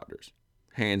be the doctors,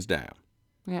 hands down.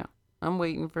 Yeah, I'm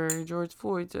waiting for George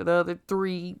Floyd or the other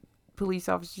 3 police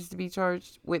officers to be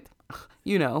charged with,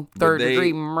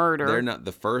 third-degree murder. They're not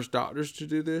the first doctors to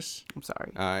do this. I'm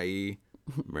sorry. I.e.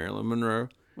 Marilyn Monroe.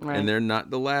 Right. And they're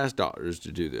not the last doctors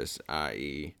to do this,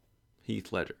 i.e.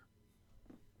 Heath Ledger.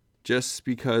 Just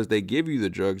because they give you the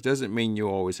drugs doesn't mean you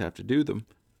always have to do them.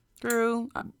 True.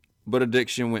 But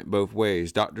addiction went both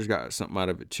ways. Doctors got something out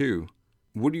of it too.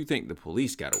 What do you think the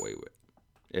police got away with?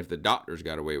 If the doctors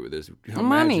got away with this,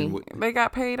 money. They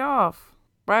got paid off.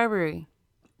 Bribery.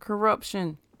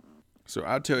 Corruption. So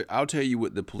I'll tell you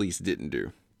what the police didn't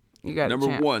do. You got Number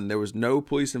 1, there was no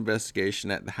police investigation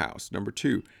at the house. Number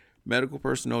 2, medical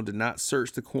personnel did not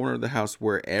search the corner of the house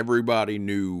where everybody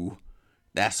knew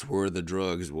that's where the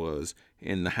drugs was,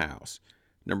 in the house.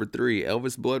 Number 3,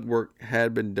 Elvis' blood work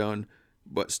had been done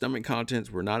but stomach contents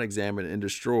were not examined and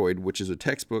destroyed, which is a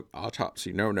textbook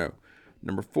autopsy no-no.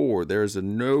 Number 4, there was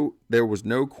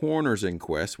no coroner's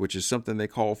inquest, which is something they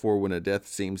call for when a death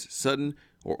seems sudden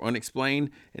or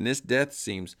unexplained, and this death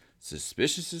seems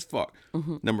suspicious as fuck.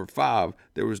 Mm-hmm. Number 5,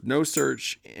 there was no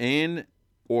search in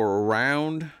or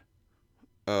around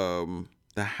the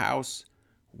house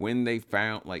when they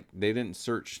found, like, they didn't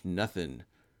search nothing.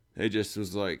 They just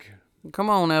was like, come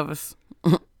on, Elvis.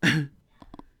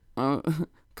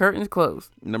 Curtains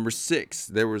closed. Number 6,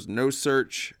 there was no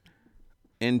search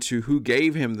into who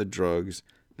gave him the drugs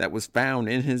that was found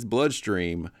in his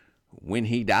bloodstream when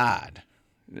he died.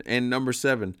 And number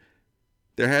 7,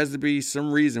 there has to be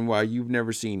some reason why you've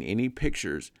never seen any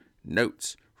pictures,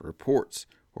 notes, reports,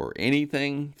 or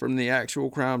anything from the actual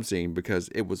crime scene, because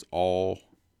it was all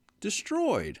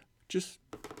destroyed. Just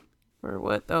for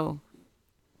what though?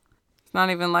 It's not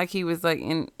even like he was like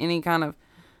in any kind of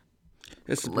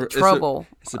trouble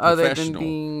other than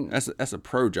being that's a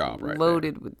pro job right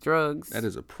loaded there. With drugs. That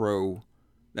is a pro.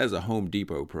 That is a Home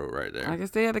Depot pro right there. I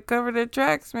guess they had to cover their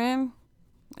tracks, man.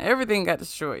 Everything got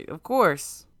destroyed, of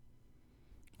course.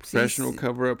 Professional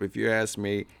cover up, if you ask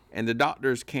me. And the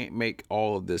doctors can't make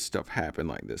all of this stuff happen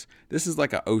like this. This is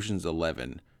like a Ocean's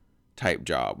 11 type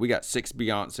job. We got 6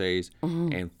 Beyoncés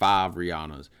and 5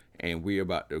 Rihannas, and we're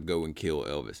about to go and kill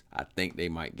Elvis. I think they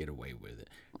might get away with it,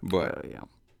 but yeah.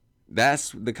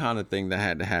 That's the kind of thing that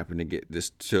had to happen to get this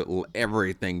to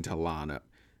everything to line up.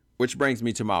 Which brings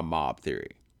me to my mob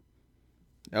theory.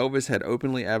 Elvis had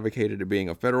openly advocated to being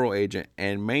a federal agent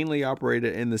and mainly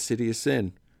operated in the city of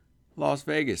sin, Las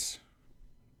Vegas.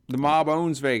 The mob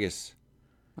owns Vegas.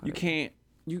 You can't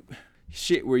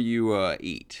shit where you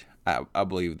eat. I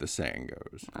believe the saying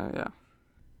goes. Oh yeah.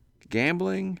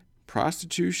 Gambling,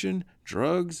 prostitution,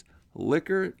 drugs,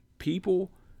 liquor, people.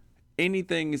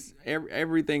 Everything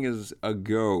is a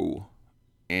go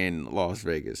in Las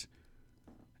Vegas.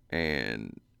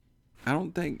 And I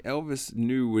don't think Elvis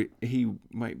knew what he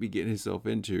might be getting himself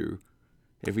into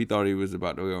if he thought he was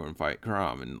about to go and fight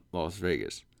crime in Las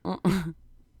Vegas.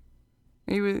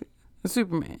 He was a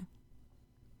Superman.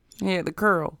 He had the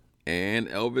curl. And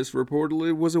Elvis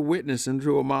reportedly was a witness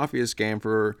into a mafia scam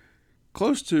for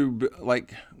close to,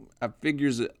 like,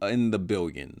 figures in the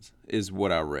billions is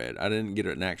what I read. I didn't get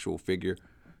an actual figure,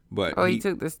 but he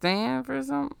took the stand for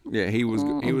something. Yeah, he was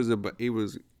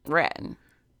ratting.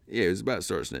 Yeah, he was about to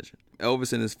start snitching.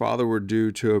 Elvis and his father were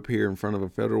due to appear in front of a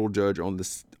federal judge on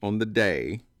the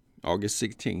day, August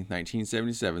 16th,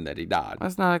 1977, that he died.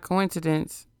 That's not a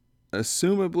coincidence.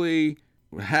 Assumably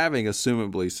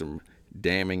some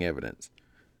damning evidence.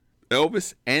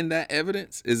 Elvis and that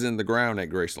evidence is in the ground at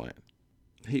Graceland.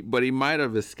 But he might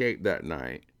have escaped that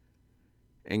night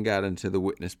and got into the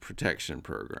witness protection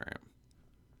program,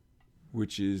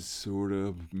 which is sort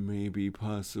of maybe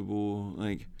possible.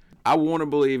 Like, I want to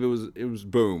believe it was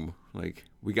boom. Like,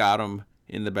 we got him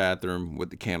in the bathroom with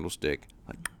the candlestick.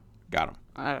 Like, got him.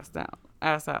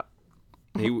 Ass out.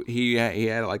 He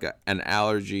had like an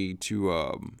allergy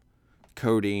to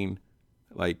codeine.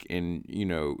 Like, and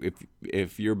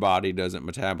if your body doesn't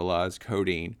metabolize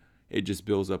codeine, it just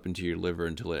builds up into your liver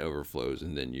until it overflows,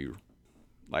 and then you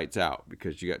lights out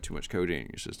because you got too much codeine in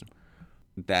your system.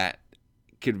 That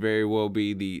could very well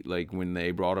be when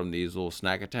they brought him these little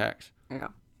snack attacks. Yeah.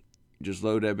 Just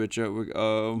load that bitch up with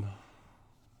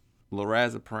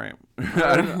lorazepam.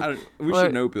 We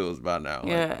should know pills by now.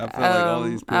 Yeah. I feel like all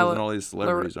these pills and all these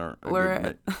celebrities aren't a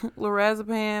good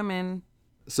lorazepam and.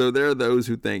 So there are those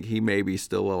who think he may be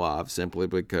still alive simply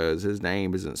because his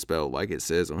name isn't spelled like it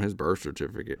says on his birth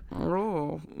certificate.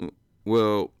 Oh.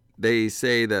 Well, they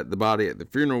say that the body at the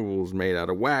funeral was made out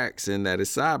of wax and that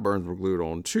his sideburns were glued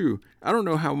on too. I don't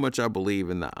know how much I believe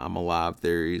in the I'm alive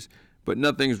theories, but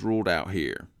nothing's ruled out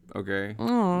here. Okay?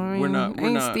 Oh, I mean, we're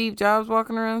not Steve Jobs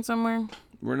walking around somewhere?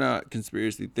 We're not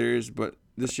conspiracy theorists, but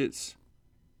this shit's...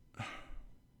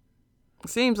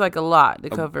 Seems like a lot to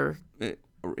cover...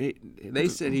 They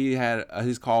said he had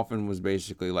his coffin was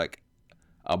basically like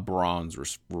a bronze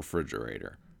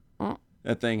refrigerator.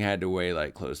 That thing had to weigh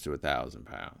like close to 1,000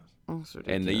 pounds. That's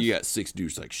ridiculous. And then you got 6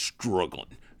 dudes like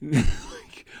struggling,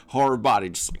 like hard body,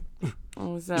 just like.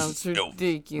 Oh, it sounds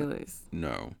ridiculous.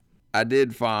 No, I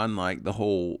did find like the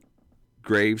whole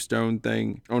gravestone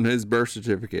thing on his birth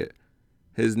certificate.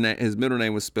 His middle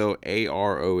name was spelled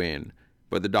Aron,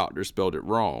 but the doctor spelled it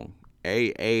wrong.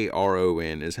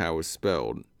 Aaron is how it's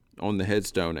spelled on the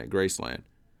headstone at Graceland.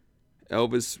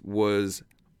 Elvis was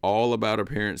all about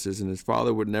appearances, and his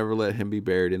father would never let him be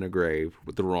buried in a grave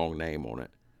with the wrong name on it,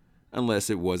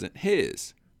 unless it wasn't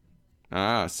his.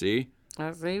 Ah, see?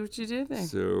 I see what you did there.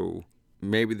 So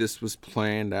maybe this was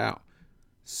planned out.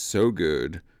 so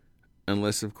good.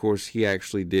 Unless, of course, he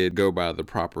actually did go by the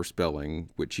proper spelling,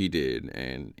 which he did,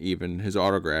 and even his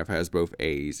autograph has both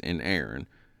A's and Aron.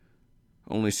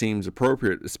 Only seems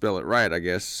appropriate to spell it right, I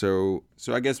guess. So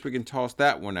I guess we can toss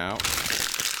that one out.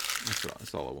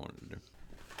 That's all I wanted to do.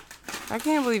 I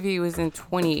can't believe he was in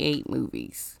 28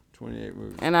 movies. 28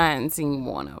 movies. And I hadn't seen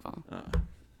one of them.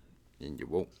 And you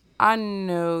won't. I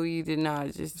know you did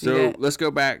not just do that. So let's go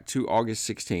back to August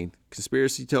 16th.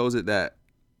 Conspiracy tells it that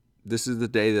this is the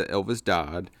day that Elvis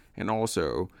died, and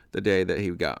also the day that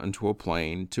he got into a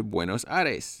plane to Buenos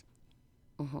Aires.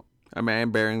 Uh-huh. A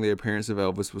man bearing the appearance of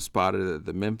Elvis was spotted at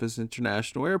the Memphis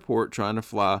International Airport trying to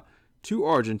fly to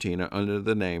Argentina under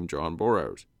the name John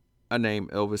Burroughs, a name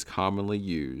Elvis commonly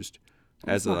used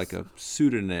as like a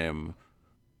pseudonym.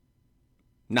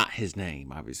 Not his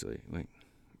name, obviously. Like,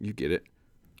 you get it.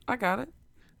 I got it.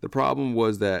 The problem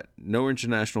was that no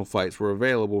international flights were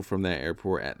available from that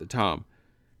airport at the time.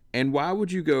 And why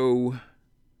would you go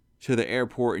to the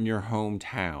airport in your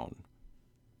hometown?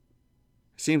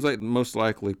 Seems like the most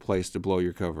likely place to blow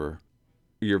your cover,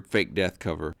 your fake death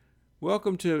cover.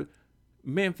 Welcome to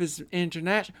Memphis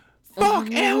International. Fuck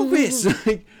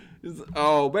Elvis!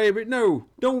 Oh, baby, no.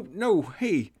 Don't, no.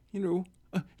 Hey, you know.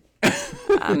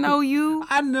 I know you.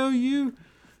 I know you.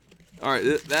 All right,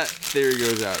 that theory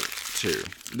goes out too.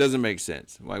 It doesn't make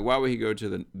sense. Like, why would he go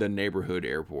to the neighborhood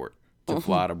airport to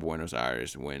fly to Buenos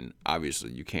Aires when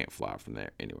obviously you can't fly from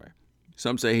there anyway?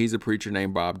 Some say he's a preacher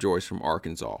named Bob Joyce from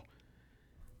Arkansas.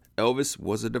 Elvis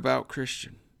was a devout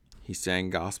Christian. He sang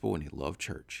gospel and he loved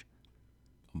church.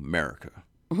 America.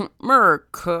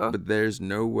 But there's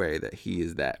no way that he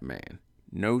is that man.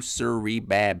 No sirree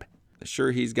bab.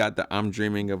 Sure, he's got the I'm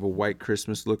dreaming of a white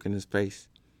Christmas look in his face.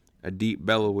 A deep,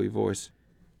 bellowy voice.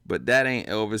 But that ain't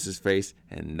Elvis's face,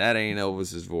 and that ain't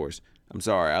Elvis's voice. I'm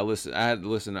sorry, I had to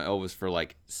listen to Elvis for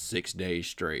like 6 days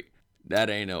straight. That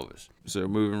ain't Elvis. So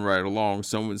moving right along,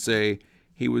 some would say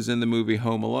he was in the movie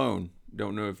Home Alone.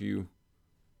 Don't know if you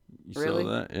Really? saw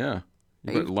that. Yeah.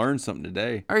 You better learn something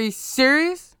today. Are you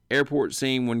serious? Airport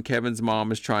scene when Kevin's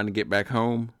mom is trying to get back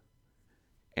home.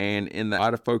 And in the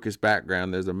out of focus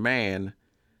background, there's a man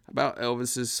about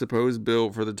Elvis's supposed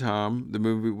build for the time. The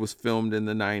movie was filmed in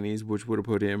the 90s, which would have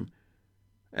put him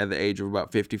at the age of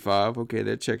about 55. Okay,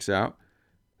 that checks out.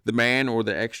 The man or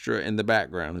the extra in the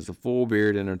background has a full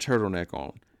beard and a turtleneck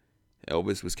on.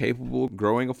 Elvis was capable of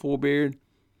growing a full beard,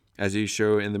 as he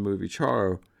showed in the movie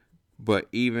Charo. But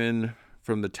even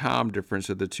from the time difference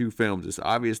of the two films, it's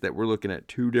obvious that we're looking at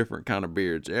two different kind of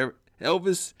beards.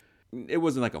 Elvis, it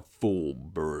wasn't like a full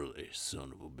burly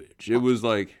son of a bitch. It was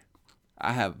like,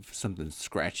 I have something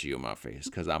scratchy on my face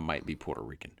because I might be Puerto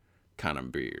Rican kind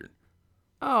of beard.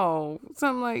 Oh,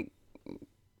 something like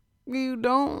you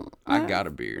don't. I got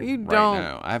a beard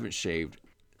now. I haven't shaved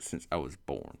since I was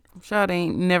born. Shot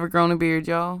ain't never grown a beard,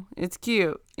 y'all. It's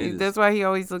cute. That's why he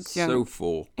always looks younger. So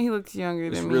full. He looks younger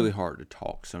than me. It's really hard to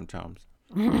talk sometimes.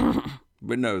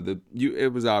 But no,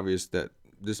 it was obvious that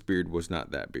this beard was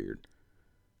not that beard.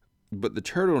 But the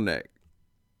turtleneck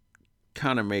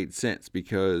kind of made sense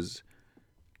because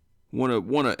one of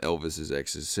Elvis's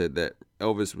exes said that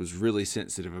Elvis was really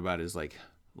sensitive about his like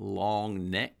long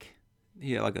neck.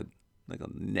 He had like a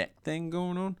neck thing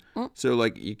going on. So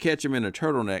like you catch him in a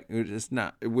turtleneck,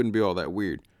 it wouldn't be all that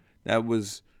weird. That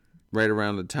was right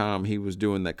around the time he was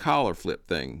doing that collar flip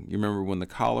thing. You remember when the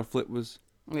collar flip was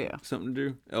something to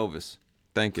do? Elvis.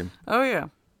 Thank him. Oh yeah.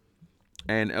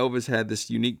 And Elvis had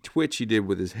this unique twitch he did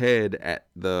with his head at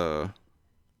the,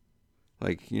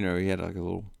 like, you know, he had like a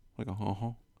little, like a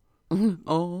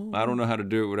Oh. I don't know how to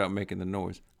do it without making the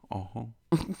noise.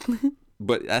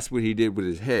 But that's what he did with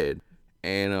his head.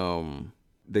 And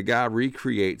the guy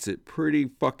recreates it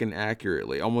pretty fucking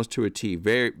accurately, almost to a T.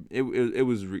 It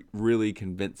was really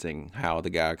convincing how the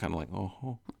guy kind of like,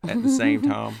 at the same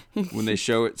time when they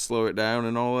show it, slow it down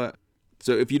and all that.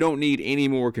 So if you don't need any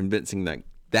more convincing,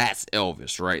 that's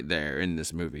Elvis right there in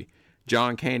this movie.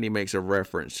 John Candy makes a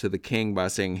reference to the king by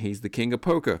saying he's the king of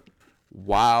polka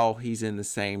while he's in the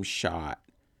same shot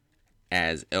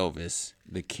as Elvis,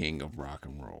 the king of rock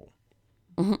and roll.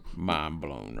 Mind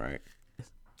blown, right?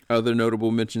 Other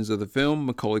notable mentions of the film,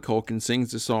 Macaulay Culkin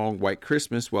sings the song White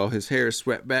Christmas while his hair is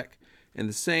swept back in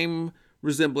the same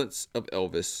resemblance of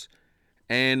Elvis.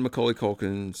 And Macaulay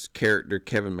Culkin's character,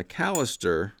 Kevin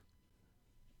McAllister.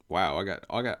 Wow, I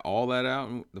got all that out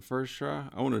in the first try.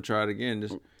 I want to try it again.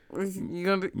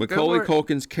 Macaulay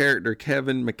Culkin's character,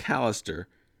 Kevin McAllister.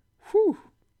 Whew.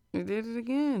 You did it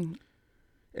again.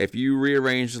 If you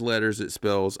rearrange the letters, it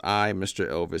spells I, Mr.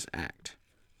 Elvis, act,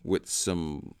 with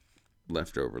some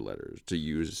leftover letters to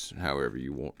use however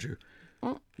you want to.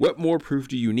 What more proof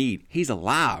do you need? He's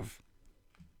alive.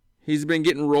 He's been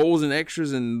getting roles and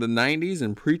extras in the 90s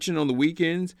and preaching on the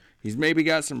weekends. He's maybe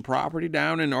got some property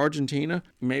down in Argentina.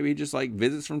 Maybe he just like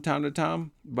visits from time to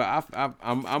time. But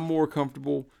I'm more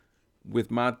comfortable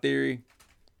with my theory.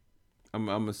 I'm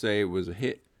gonna say it was a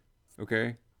hit.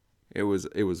 Okay, it was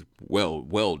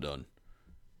well done.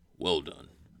 Well done.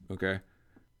 Okay,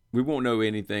 we won't know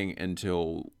anything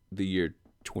until the year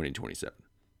 2027.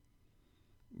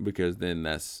 Because then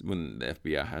that's when the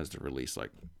FBI has to release like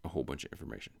a whole bunch of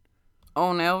information.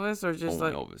 On Elvis or just on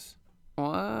like Elvis?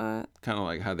 What? Kind of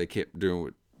like how they kept doing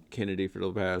with Kennedy for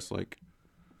the past like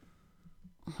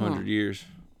 100 years.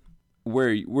 Where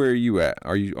are you at?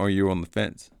 Are you on the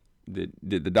fence? Did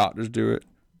the doctors do it?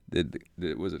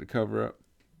 Was it a cover up?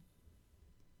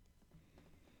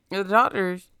 The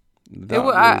doctors.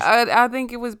 I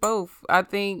think it was both. I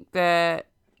think that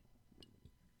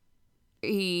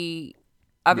I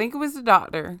think it was the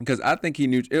doctor. Because I think he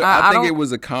knew. I think it was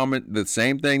the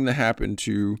same thing that happened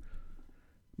to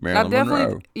Marilyn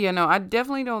Monroe. I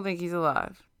definitely don't think he's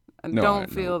alive. I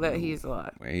don't feel that he's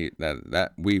alive. We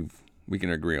can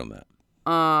agree on that.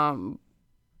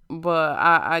 But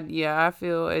I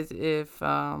feel as if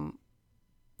the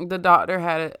doctor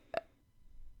had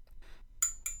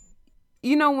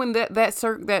when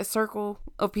that circle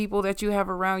of people that you have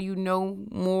around you know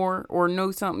more or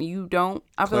know something you don't.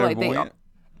 I feel like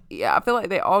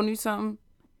they all knew something,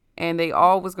 and they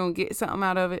all was gonna get something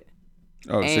out of it.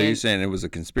 Oh, so you're saying it was a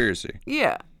conspiracy?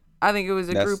 Yeah, I think it was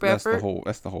a group effort.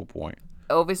 That's the whole point.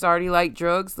 Elvis already liked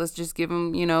drugs. Let's just give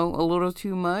him, a little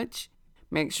too much.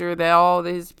 Make sure that all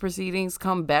his proceedings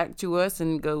come back to us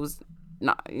and goes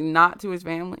not to his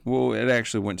family. Well, it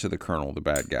actually went to the colonel, the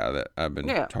bad guy that I've been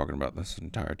talking about this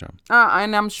entire time.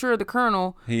 And I'm sure the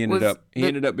colonel he ended up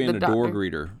being a door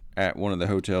greeter at one of the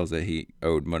hotels that he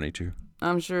owed money to.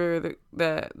 I'm sure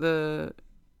that the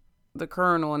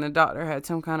colonel and the doctor had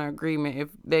some kind of agreement if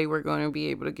they were going to be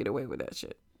able to get away with that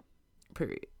shit.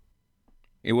 Period.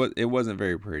 It wasn't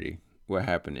very pretty what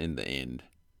happened in the end.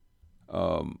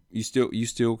 You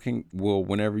still can,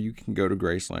 whenever you can go to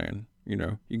Graceland, you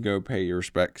can go pay your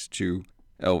respects to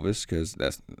Elvis, because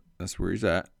that's where he's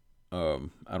at.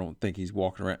 I don't think he's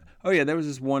walking around. Oh yeah, there was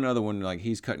this one other one, like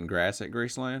he's cutting grass at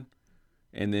Graceland,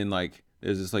 and then like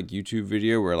there's this like YouTube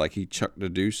video where like he chucked a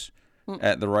deuce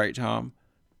at the right time,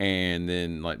 and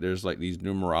then like there's like these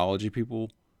numerology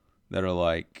people that are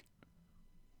like,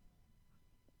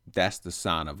 that's the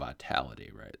sign of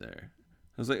vitality right there.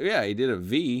 I was like, yeah, he did a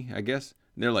V, I guess.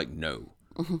 And they're like, no.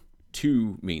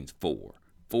 2 means 4.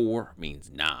 4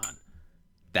 means 9.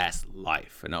 That's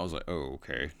life. And I was like, oh,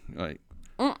 okay. Like,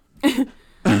 all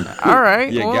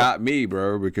right. You got me,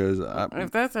 bro, because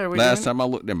if that's how we last time I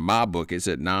looked in my book, it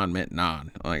said 9 meant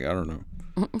 9. Like, I don't know.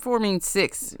 4 means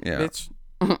 6, yeah. bitch.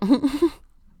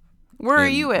 Where are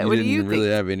you at? What do you think? We didn't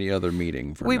really have any other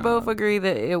meeting for We 9. both agree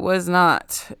that it was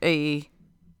not a,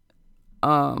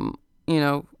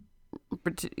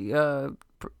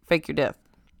 fake your death.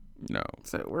 No.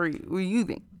 So what do you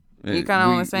think? You kind of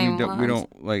on the same lines? We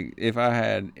don't, like, if I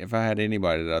had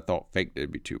anybody that I thought faked,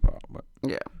 it'd be Tupac. But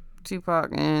yeah, Tupac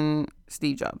and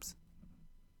Steve Jobs.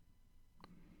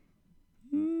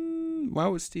 Why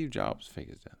would Steve Jobs fake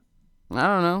his death? I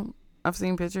don't know. I've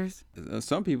seen pictures.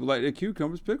 Some people like their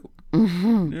cucumbers pickled.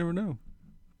 You never know.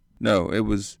 No, it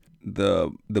was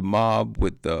the mob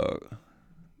with the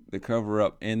cover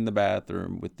up in the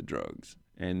bathroom with the drugs,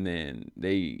 and then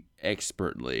they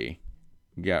expertly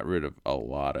got rid of a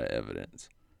lot of evidence.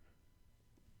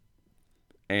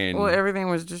 And everything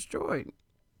was destroyed.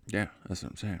 Yeah, that's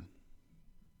what I'm saying.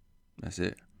 That's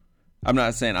it. I'm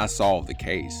not saying I solved the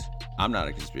case. I'm not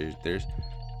a conspiracy theorist,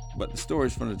 but the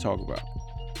story's fun to talk about.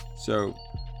 So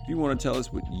if you want to tell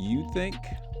us what you think,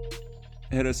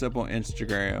 hit us up on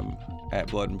Instagram at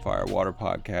Blood and Fire Water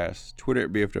Podcast, Twitter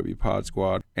at BFW Pod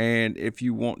Squad. And if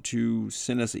you want to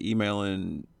send us an email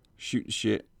and shoot the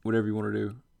shit, whatever you want to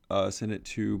do, send it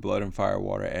to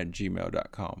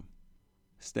bloodandfirewater@gmail.com.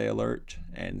 Stay alert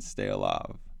and stay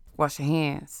alive. Wash your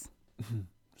hands.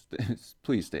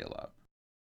 Please stay alive.